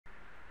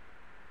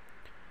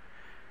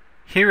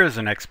Here is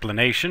an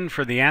explanation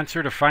for the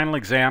answer to final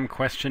exam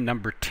question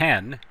number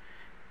 10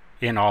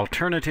 in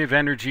Alternative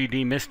Energy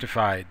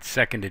Demystified,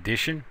 2nd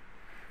edition.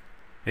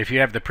 If you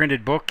have the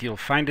printed book, you'll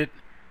find it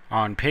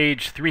on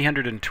page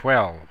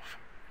 312.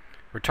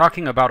 We're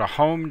talking about a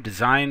home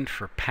designed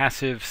for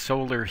passive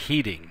solar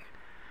heating.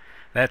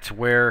 That's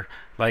where,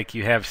 like,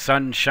 you have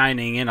sun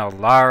shining in a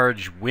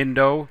large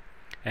window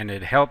and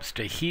it helps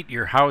to heat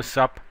your house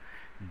up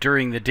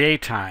during the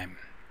daytime,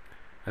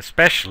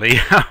 especially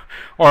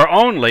or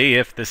only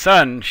if the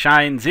sun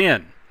shines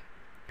in.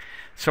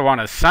 So on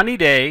a sunny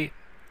day,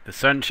 the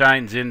sun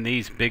shines in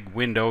these big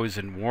windows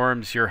and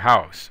warms your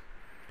house.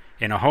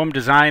 In a home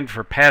designed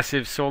for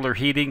passive solar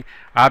heating,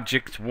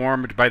 objects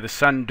warmed by the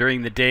sun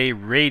during the day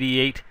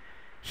radiate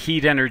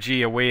heat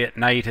energy away at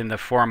night in the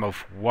form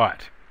of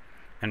what?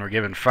 And we're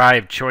given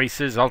 5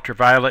 choices: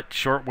 ultraviolet,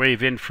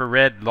 shortwave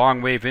infrared,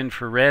 longwave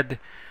infrared,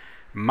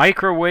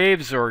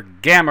 microwaves, or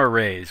gamma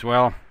rays.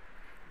 Well,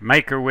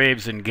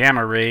 microwaves and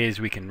gamma rays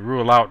we can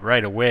rule out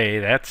right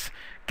away.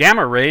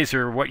 Gamma rays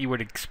are what you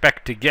would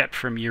expect to get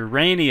from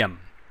uranium.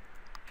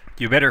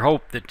 You better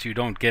hope that you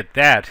don't get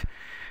that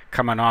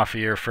coming off of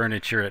your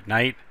furniture at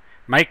night.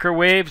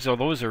 Microwaves, oh,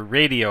 those are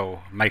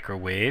radio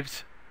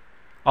microwaves.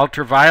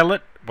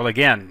 Ultraviolet, well,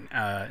 again,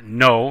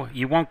 no,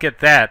 you won't get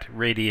that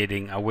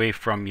radiating away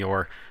from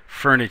your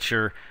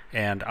furniture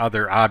and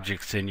other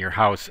objects in your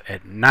house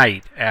at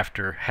night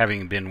after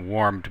having been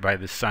warmed by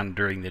the sun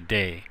during the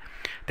day.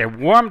 They're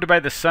warmed by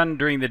the sun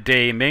during the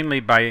day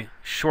mainly by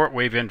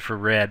shortwave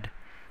infrared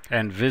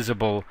and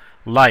visible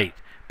light,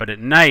 but at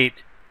night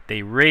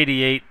they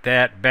radiate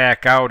that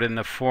back out in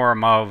the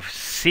form of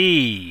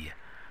C,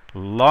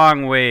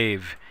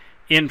 longwave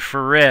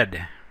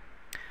infrared.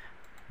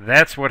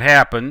 That's what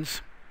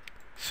happens.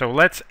 So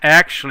let's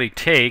actually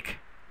take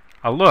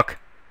a look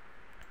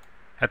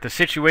at the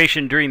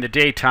situation during the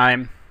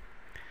daytime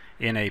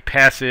in a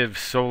passive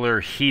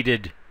solar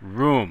heated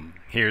room.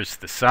 Here's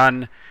the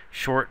sun,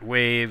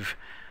 shortwave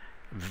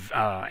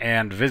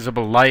and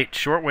visible light,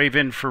 shortwave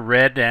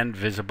infrared and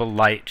visible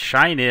light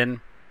shine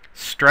in,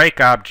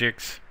 strike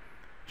objects,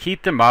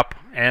 heat them up,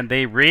 and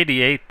they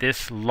radiate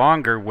this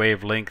longer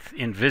wavelength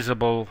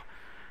invisible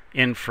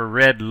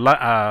infrared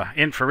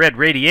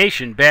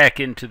radiation back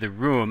into the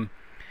room.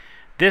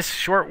 This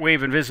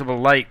shortwave invisible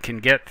light can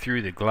get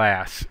through the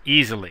glass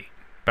easily,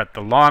 but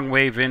the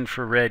long-wave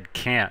infrared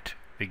can't.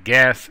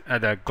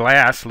 The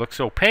glass looks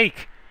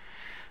opaque,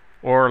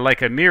 or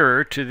like a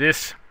mirror to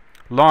this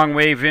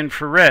long-wave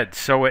infrared.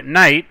 So at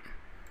night,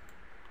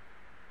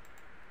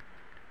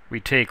 we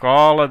take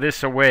all of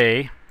this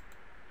away,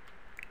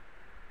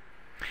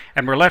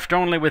 and we're left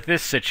only with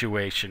this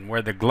situation,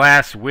 where the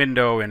glass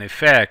window, in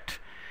effect,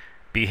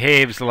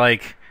 behaves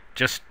like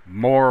just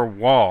more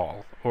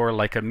wall, or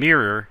like a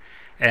mirror,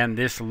 and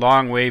this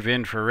long-wave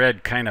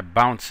infrared kind of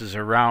bounces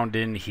around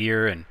in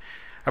here, and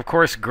of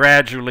course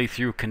gradually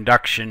through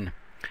conduction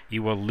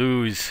you will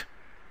lose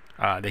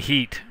the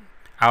heat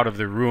out of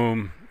the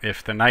room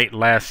if the night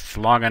lasts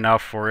long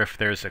enough, or if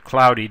there's a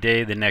cloudy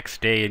day the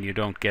next day and you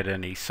don't get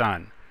any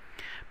sun.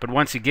 But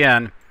once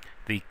again,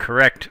 the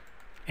correct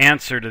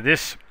answer to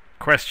this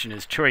question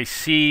is choice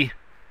C.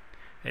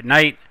 At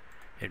night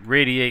it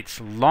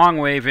radiates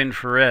long-wave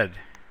infrared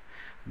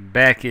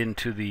back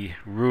into the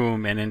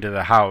room and into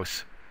the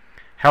house,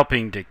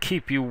 helping to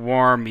keep you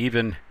warm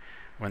even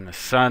when the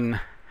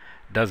sun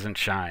doesn't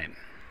shine.